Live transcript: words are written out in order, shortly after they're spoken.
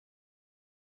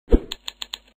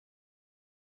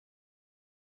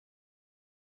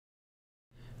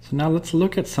So now let's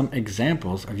look at some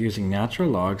examples of using natural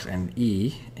logs and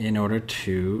e in order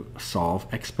to solve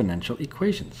exponential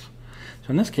equations. So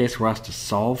in this case, we're asked to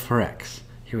solve for x.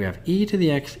 Here we have e to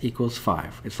the x equals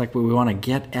 5. It's like we want to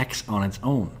get x on its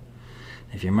own.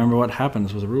 If you remember what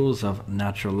happens with the rules of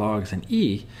natural logs and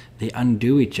e, they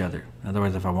undo each other. In other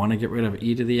words, if I want to get rid of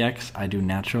e to the x, I do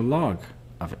natural log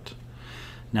of it.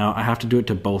 Now I have to do it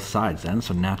to both sides then,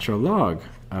 so natural log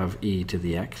of e to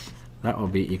the x, that will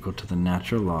be equal to the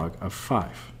natural log of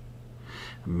 5.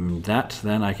 That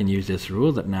then I can use this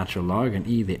rule that natural log and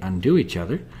e, they undo each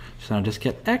other. So now I just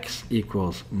get x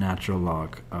equals natural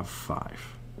log of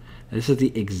 5. This is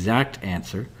the exact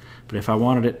answer, but if I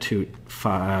wanted it to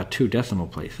 2 decimal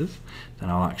places, then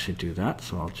I'll actually do that.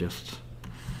 So I'll just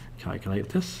calculate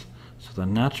this. So the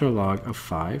natural log of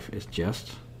 5 is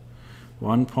just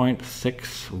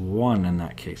 1.61 in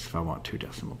that case if I want 2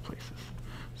 decimal places.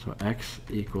 So x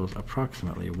equals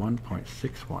approximately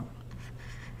 1.61.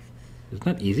 Isn't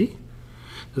that easy?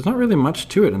 There's not really much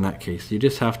to it in that case. You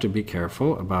just have to be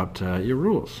careful about your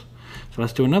rules. So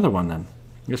let's do another one then.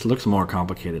 This looks more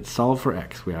complicated. Solve for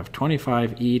x. We have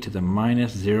 25e to the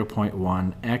minus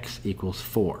 0.1, x equals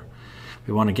 4.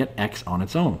 We want to get x on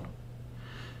its own.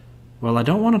 Well, I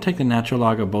don't want to take the natural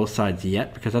log of both sides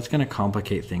yet because that's going to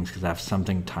complicate things because I have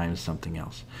something times something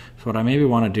else. So what I maybe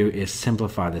want to do is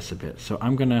simplify this a bit. So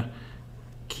I'm going to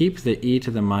keep the e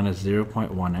to the minus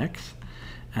 0.1x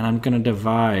and I'm going to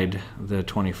divide the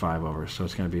 25 over. So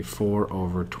it's going to be 4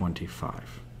 over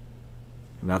 25.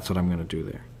 That's what I'm going to do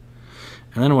there.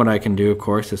 And then what I can do, of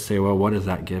course, is say, well, what does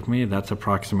that give me? That's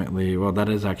approximately, well, that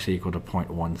is actually equal to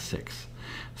 0.16.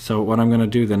 So what I'm going to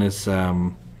do then is,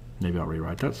 maybe I'll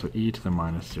rewrite that. So e to the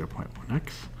minus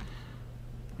 0.1x.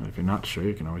 And if you're not sure,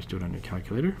 you can always do it on your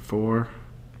calculator. 4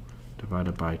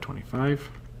 divided by 25,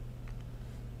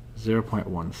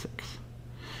 0.16.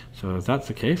 So if that's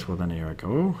the case, well then here I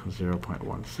go,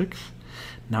 0.16.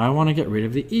 Now I want to get rid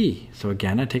of the e. So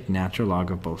again, I take natural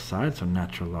log of both sides. So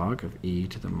natural log of e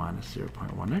to the minus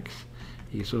 0.1x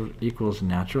equals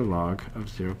natural log of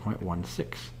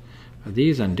 0.16.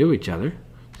 These undo each other.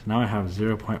 So now I have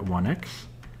 0.1x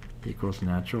equals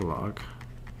natural log,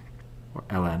 or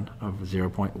ln, of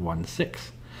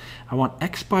 0.16. I want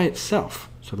x by itself.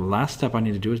 So the last step I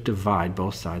need to do is divide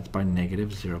both sides by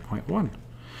negative 0.1.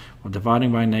 Well,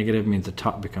 dividing by negative means the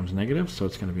top becomes negative, so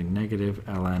it's going to be negative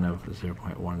ln of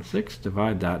 0.16.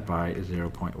 Divide that by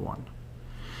 0.1.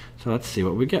 So let's see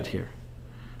what we get here.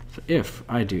 So if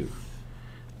I do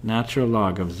natural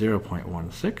log of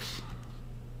 0.16,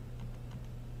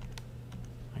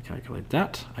 I calculate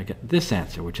that, I get this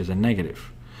answer, which is a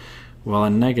negative. Well, a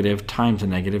negative times a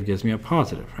negative gives me a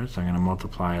positive, right? So I'm going to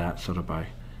multiply that sort of by,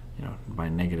 by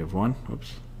 -1.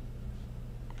 Oops.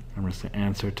 I'm going to say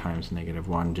answer times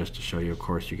 -1 just to show you, of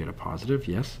course, you get a positive.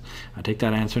 Yes. I take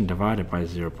that answer and divide it by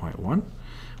 0.1,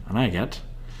 and I get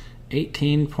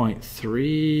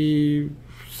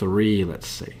 18.33, let's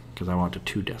say, because I want to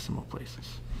 2 decimal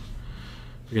places.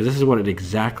 Because this is what it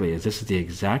exactly is. This is the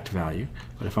exact value,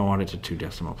 but if I want it to 2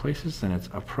 decimal places, then it's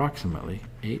approximately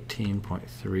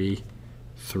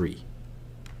 18.33.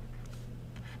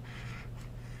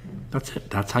 That's it.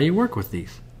 That's how you work with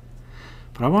these.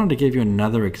 But I wanted to give you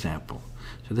another example.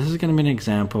 So this is going to be an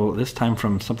example, this time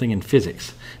from something in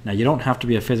physics. Now you don't have to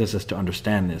be a physicist to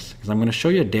understand this, because I'm going to show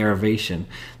you a derivation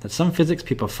that some physics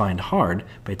people find hard,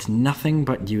 but it's nothing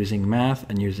but using math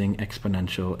and using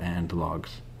exponential and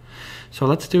logs. So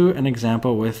let's do an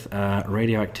example with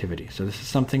radioactivity. So this is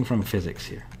something from physics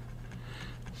here.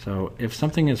 So if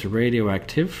something is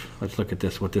radioactive, let's look at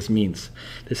this, what this means.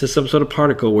 This is some sort of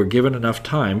particle where given enough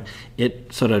time,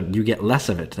 you get less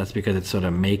of it. That's because it's sort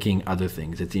of making other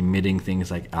things. It's emitting things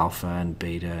like alpha and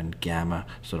beta and gamma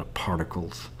sort of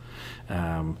particles.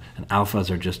 And alphas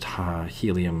are just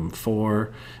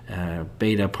helium-4,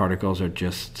 beta particles are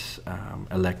just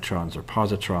electrons or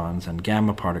positrons, and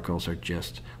gamma particles are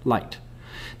just light.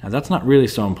 Now that's not really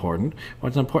so important.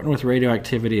 What's important with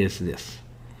radioactivity is this.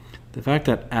 The fact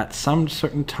that at some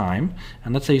certain time,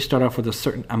 and let's say you start off with a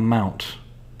certain amount,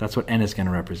 that's what n is going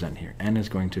to represent here. N is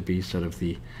going to be sort of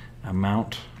the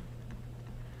amount.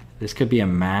 This could be a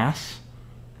mass,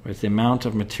 or it's the amount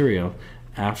of material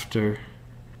after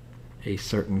a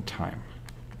certain time.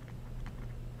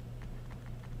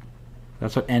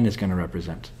 That's what n is going to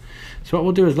represent. So what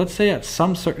we'll do is, let's say at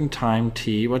some certain time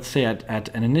t, let's say at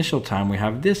an initial time we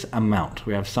have this amount.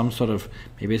 We have some sort of,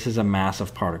 maybe this is a mass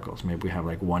of particles. Maybe we have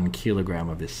like 1 kilogram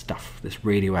of this stuff, this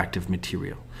radioactive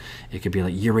material. It could be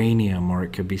like uranium, or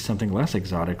it could be something less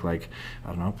exotic like, I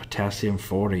don't know,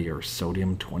 potassium-40 or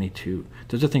sodium-22.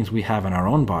 Those are things we have in our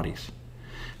own bodies.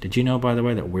 Did you know, by the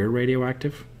way, that we're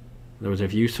radioactive? In other words,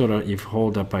 if you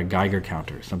hold up a Geiger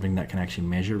counter, something that can actually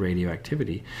measure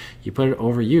radioactivity, you put it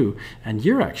over you, and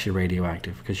you're actually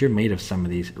radioactive because you're made of some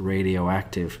of these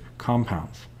radioactive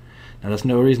compounds. Now, that's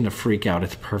no reason to freak out.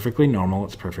 It's perfectly normal.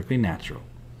 It's perfectly natural.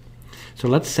 So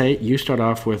let's say you start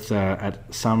off with,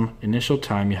 at some initial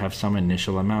time, you have some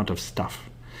initial amount of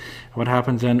stuff. What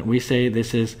happens then? We say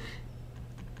it's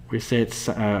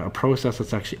a process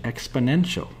that's actually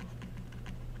exponential.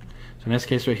 So in this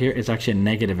case right here, it's actually a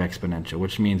negative exponential,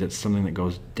 which means it's something that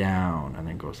goes down and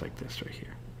then goes like this right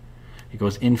here. It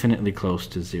goes infinitely close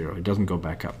to 0. It doesn't go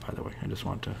back up, by the way. I don't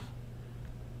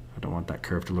want that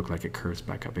curve to look like it curves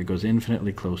back up. It goes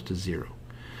infinitely close to 0.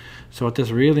 So what this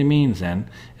really means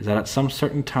then is that at some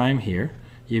certain time here,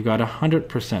 you've got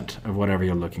 100% of whatever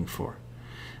you're looking for.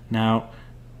 Now,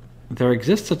 there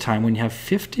exists a time when you have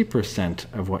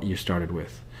 50% of what you started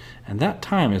with. And that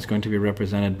time is going to be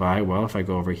represented by, well, if I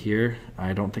go over here,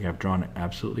 I don't think I've drawn it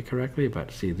absolutely correctly,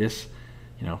 but see this,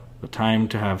 the time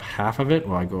to have half of it,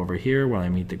 well, I go over here, while I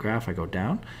meet the graph, I go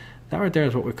down. That right there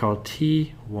is what we call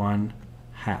T1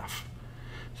 half.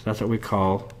 So that's what we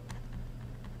call,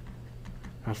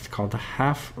 that's called the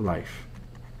half-life.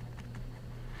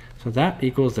 So that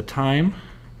equals the time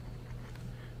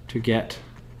to get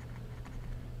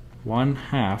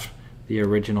 1/2 the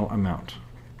original amount.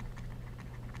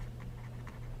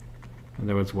 In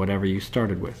other words, whatever you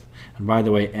started with. And by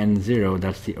the way, N0,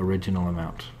 that's the original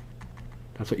amount.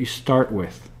 That's what you start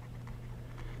with.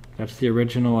 That's the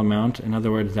original amount. In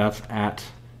other words, that's at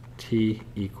t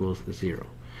equals 0.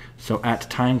 So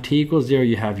at time t equals 0,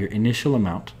 you have your initial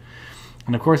amount.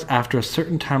 And of course, after a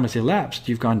certain time has elapsed,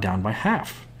 you've gone down by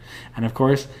half. And of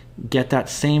course, get that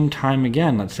same time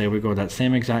again. Let's say we go that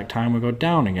same exact time, we go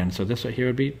down again. So this right here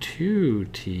would be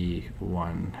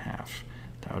 2t1 half.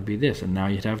 That would be this, and now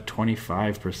you'd have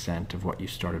 25% of what you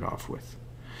started off with.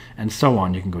 And so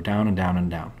on, you can go down and down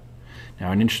and down.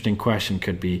 Now, an interesting question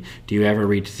could be, do you ever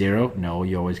reach 0? No,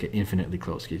 you always get infinitely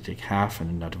close. You take half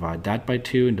and divide that by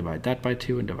 2, and divide that by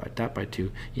 2, and divide that by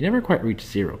 2. You never quite reach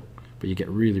 0, but you get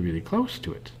really, really close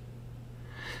to it.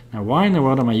 Now, why in the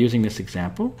world am I using this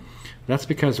example? That's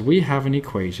because we have an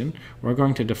equation. We're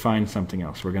going to define something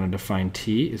else. We're going to define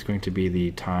t is going to be the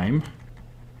time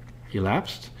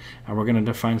elapsed, and we're going to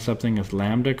define something as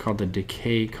lambda called the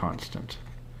decay constant.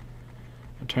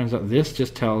 It turns out this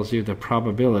just tells you the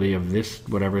probability of this,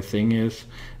 whatever thing is,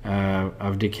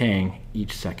 of decaying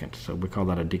each second. So we call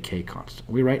that a decay constant.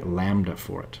 We write lambda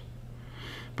for it.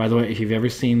 By the way, if you've ever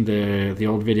seen the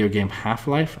old video game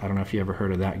Half-Life, I don't know if you ever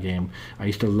heard of that game. I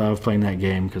used to love playing that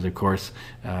game because, of course,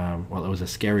 well, it was a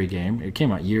scary game. It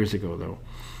came out years ago, though.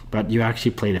 But you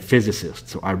actually played a physicist,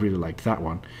 so I really liked that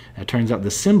one. And it turns out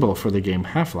the symbol for the game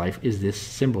Half-Life is this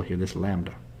symbol here, this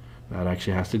lambda. That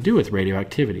actually has to do with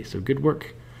radioactivity, so good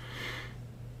work.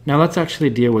 Now let's actually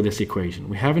deal with this equation.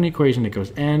 We have an equation that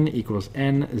goes n equals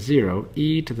n0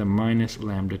 e to the minus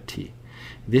lambda t.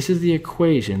 This is the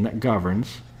equation that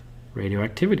governs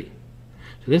radioactivity.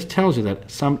 So this tells you that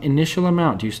some initial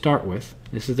amount you start with,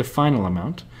 this is the final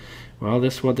amount. Well,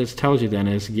 what this tells you then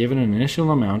is, given an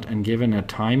initial amount and given a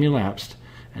time elapsed,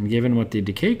 and given what the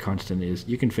decay constant is,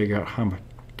 you can figure out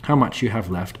how much you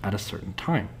have left at a certain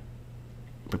time.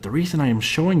 But the reason I am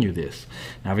showing you this,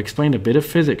 now I've explained a bit of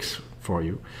physics for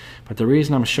you, but the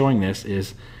reason I'm showing this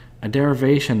is a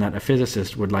derivation that a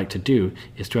physicist would like to do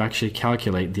is to actually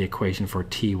calculate the equation for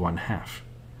t1 half.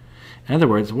 In other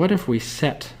words, what if we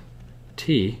set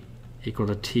t equal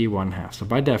to t1 half? So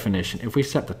by definition, if we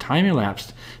set the time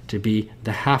elapsed to be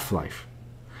the half-life,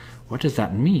 what does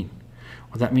that mean?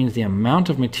 Well, that means the amount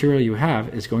of material you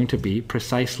have is going to be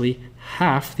precisely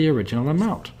half the original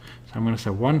amount. So I'm going to say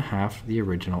 1/2 the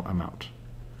original amount.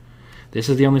 This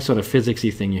is the only sort of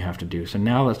physicsy thing you have to do. So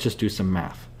now let's just do some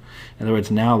math. In other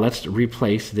words, now let's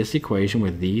replace this equation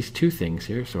with these two things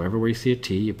here. So everywhere you see a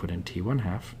t, you put in t1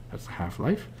 half. That's the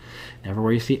half-life.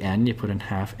 Everywhere you see n, you put in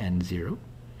half n0.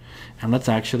 And let's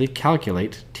actually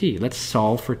calculate t. Let's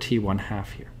solve for t1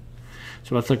 half here.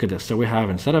 So let's look at this. So we have,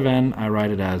 instead of n, I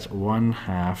write it as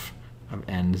 1/2 of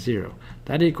n0.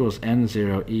 That equals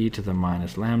n0 e to the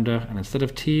minus lambda. And instead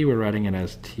of t, we're writing it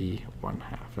as t1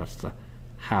 half. That's the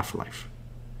half-life.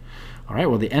 All right,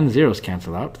 well, the n0s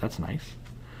cancel out. That's nice.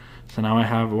 So now I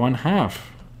have 1/2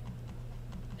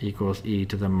 equals e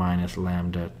to the minus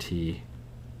lambda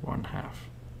t1 half.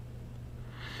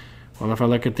 Well, if I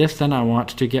look at this, then I want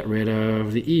to get rid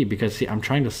of the e, because, see, I'm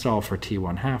trying to solve for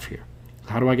t1 half here.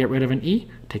 So how do I get rid of an e?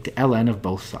 Take the ln of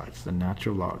both sides, the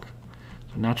natural log.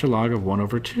 So natural log of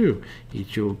 1/2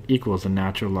 equals the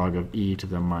natural log of e to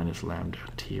the minus lambda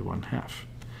t1 half.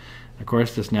 Of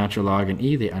course, this natural log and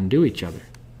e, they undo each other.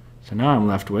 So now I'm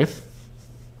left with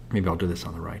Maybe I'll do this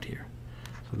on the right here.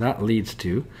 So that leads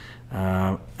to,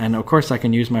 and of course I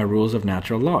can use my rules of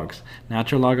natural logs.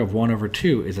 Natural log of 1 over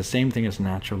 2 is the same thing as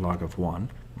natural log of 1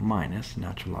 minus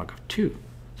natural log of 2.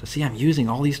 So see, I'm using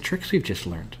all these tricks we've just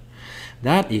learned.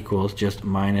 That equals just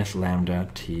minus lambda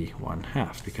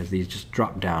t1/2, because these just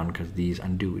drop down because these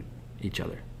undo each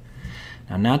other.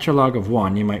 Now natural log of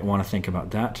 1, you might want to think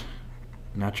about that.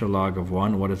 Natural log of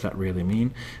 1, what does that really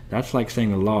mean? That's like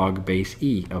saying log base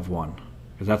e of 1,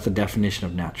 because that's the definition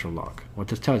of natural log. What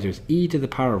this tells you is e to the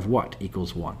power of what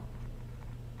equals 1.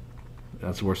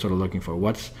 That's what we're sort of looking for.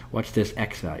 What's this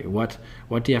x value? What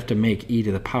do you have to make e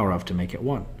to the power of to make it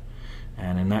 1?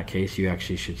 And in that case, you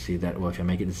actually should see that, well, if I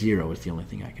make it 0, it's the only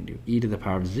thing I can do. E to the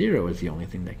power of 0 is the only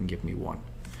thing that can give me 1,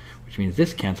 which means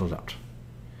this cancels out.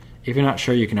 If you're not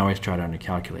sure, you can always try it on your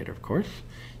calculator, of course.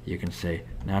 You can say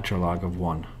natural log of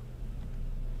 1.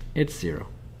 It's 0.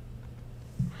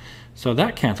 So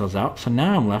that cancels out. So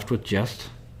now I'm left with just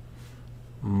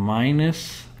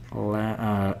minus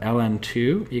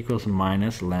ln2 equals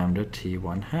minus lambda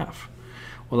t1/2.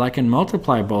 Well, I can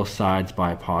multiply both sides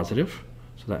by positive.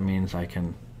 So that means I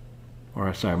can,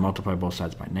 or sorry, multiply both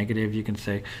sides by negative, you can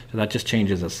say. So that just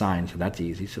changes the sign, so that's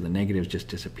easy. So the negatives just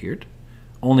disappeared.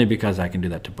 Only because I can do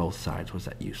that to both sides was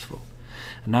that useful.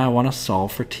 And now I want to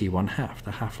solve for t1/2,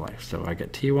 the half-life. So I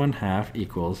get t1/2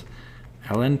 equals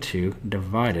ln2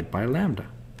 divided by lambda.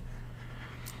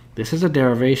 This is a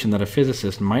derivation that a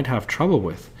physicist might have trouble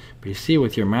with, but you see,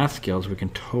 with your math skills, we can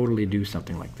totally do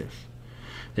something like this.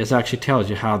 This actually tells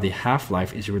you how the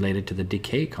half-life is related to the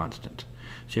decay constant.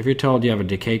 So if you're told you have a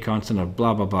decay constant of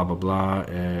blah, blah, blah, blah, blah,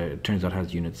 it turns out it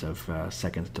has units of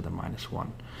seconds to the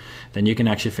 -1, then you can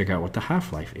actually figure out what the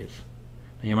half-life is.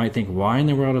 Now you might think, why in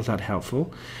the world is that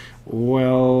helpful?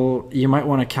 Well, you might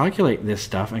want to calculate this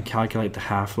stuff and calculate the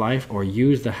half-life, or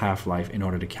use the half-life in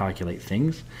order to calculate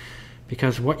things.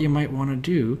 Because what you might want to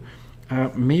do,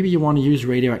 maybe you want to use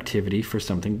radioactivity for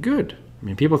something good. I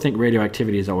mean, people think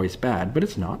radioactivity is always bad, but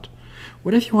it's not.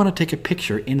 What if you want to take a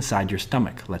picture inside your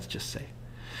stomach, let's just say?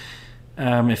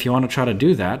 If you want to try to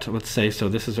do that, let's say, so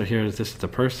this is here, this is the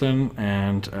person,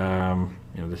 and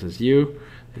this is you,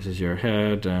 this is your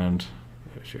head, and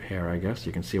there's your hair, I guess.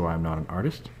 You can see why I'm not an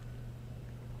artist.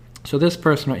 So this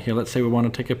person right here, let's say we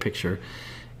want to take a picture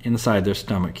inside their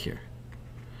stomach here.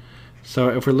 So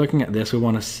if we're looking at this, we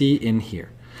want to see in here.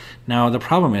 Now the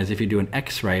problem is, if you do an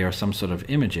x-ray or some sort of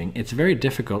imaging, it's very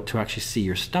difficult to actually see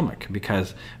your stomach,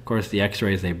 because of course the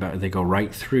x-rays, they go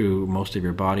right through most of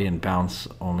your body and bounce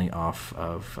only off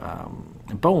of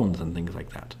bones and things like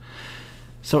that.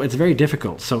 So it's very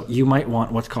difficult. So you might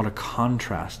want what's called a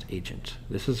contrast agent.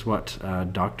 This is what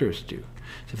doctors do.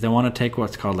 So if they want to take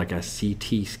what's called like a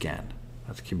CT scan,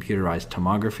 that's computerized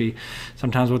tomography,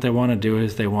 sometimes what they want to do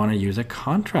is they want to use a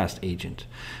contrast agent.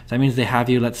 That means they have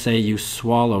you, let's say you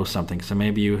swallow something. So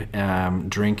maybe you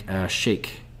drink a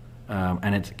shake,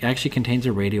 and it actually contains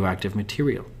a radioactive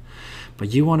material.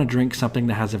 But you want to drink something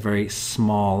that has a very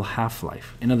small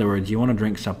half-life. In other words, you want to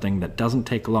drink something that doesn't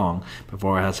take long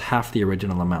before it has half the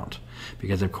original amount.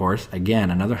 Because of course,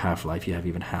 again, another half-life, you have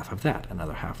even half of that.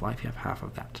 Another half-life, you have half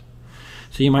of that.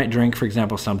 So you might drink, for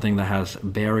example, something that has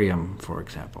barium, for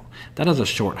example. That has a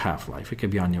short half-life. It could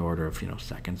be on the order of,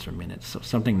 seconds or minutes. So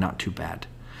something not too bad.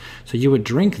 So you would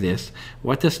drink this.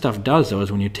 What this stuff does, though,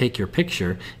 is when you take your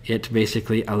picture, it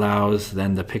basically allows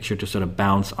then the picture to sort of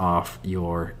bounce off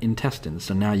your intestines.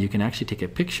 So now you can actually take a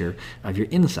picture of your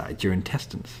insides, your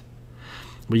intestines.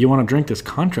 But you want to drink this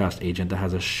contrast agent that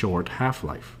has a short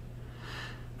half-life.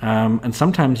 And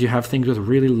sometimes you have things with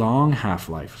really long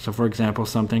half-life. So for example,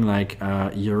 something like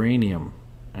uranium,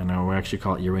 and we actually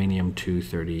call it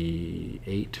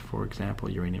uranium-238, for example,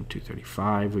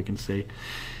 uranium-235, we can say.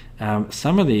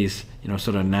 Some of these,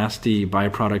 sort of nasty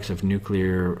byproducts of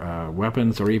nuclear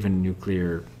weapons, or even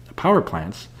nuclear power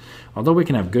plants, although we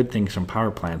can have good things from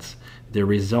power plants, the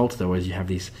result, though, is you have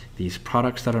these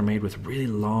products that are made with really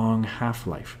long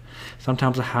half-life.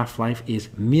 Sometimes a half-life is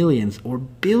millions or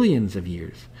billions of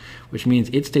years, which means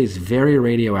it stays very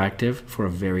radioactive for a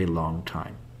very long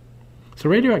time. So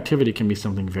radioactivity can be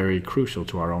something very crucial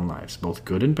to our own lives, both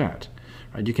good and bad.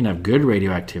 Right? You can have good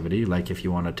radioactivity, like if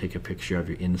you want to take a picture of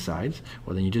your insides,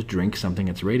 well then you just drink something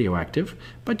that's radioactive,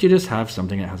 but you just have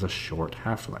something that has a short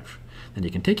half-life. Then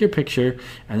you can take your picture,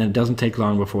 and then it doesn't take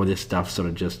long before this stuff sort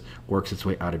of just works its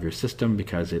way out of your system,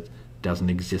 because it doesn't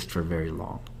exist for very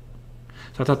long.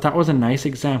 So I thought that was a nice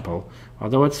example,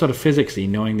 although it's sort of physicsy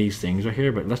knowing these things are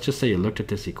here, but let's just say you looked at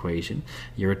this equation.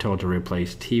 You were told to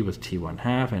replace t with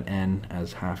t1/2 and n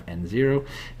as half n0.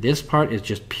 This part is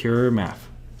just pure math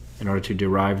in order to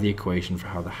derive the equation for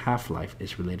how the half-life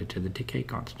is related to the decay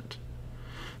constant.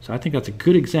 So I think that's a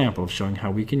good example of showing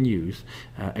how we can use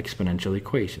exponential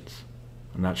equations.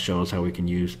 And that shows how we can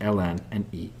use ln and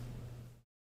e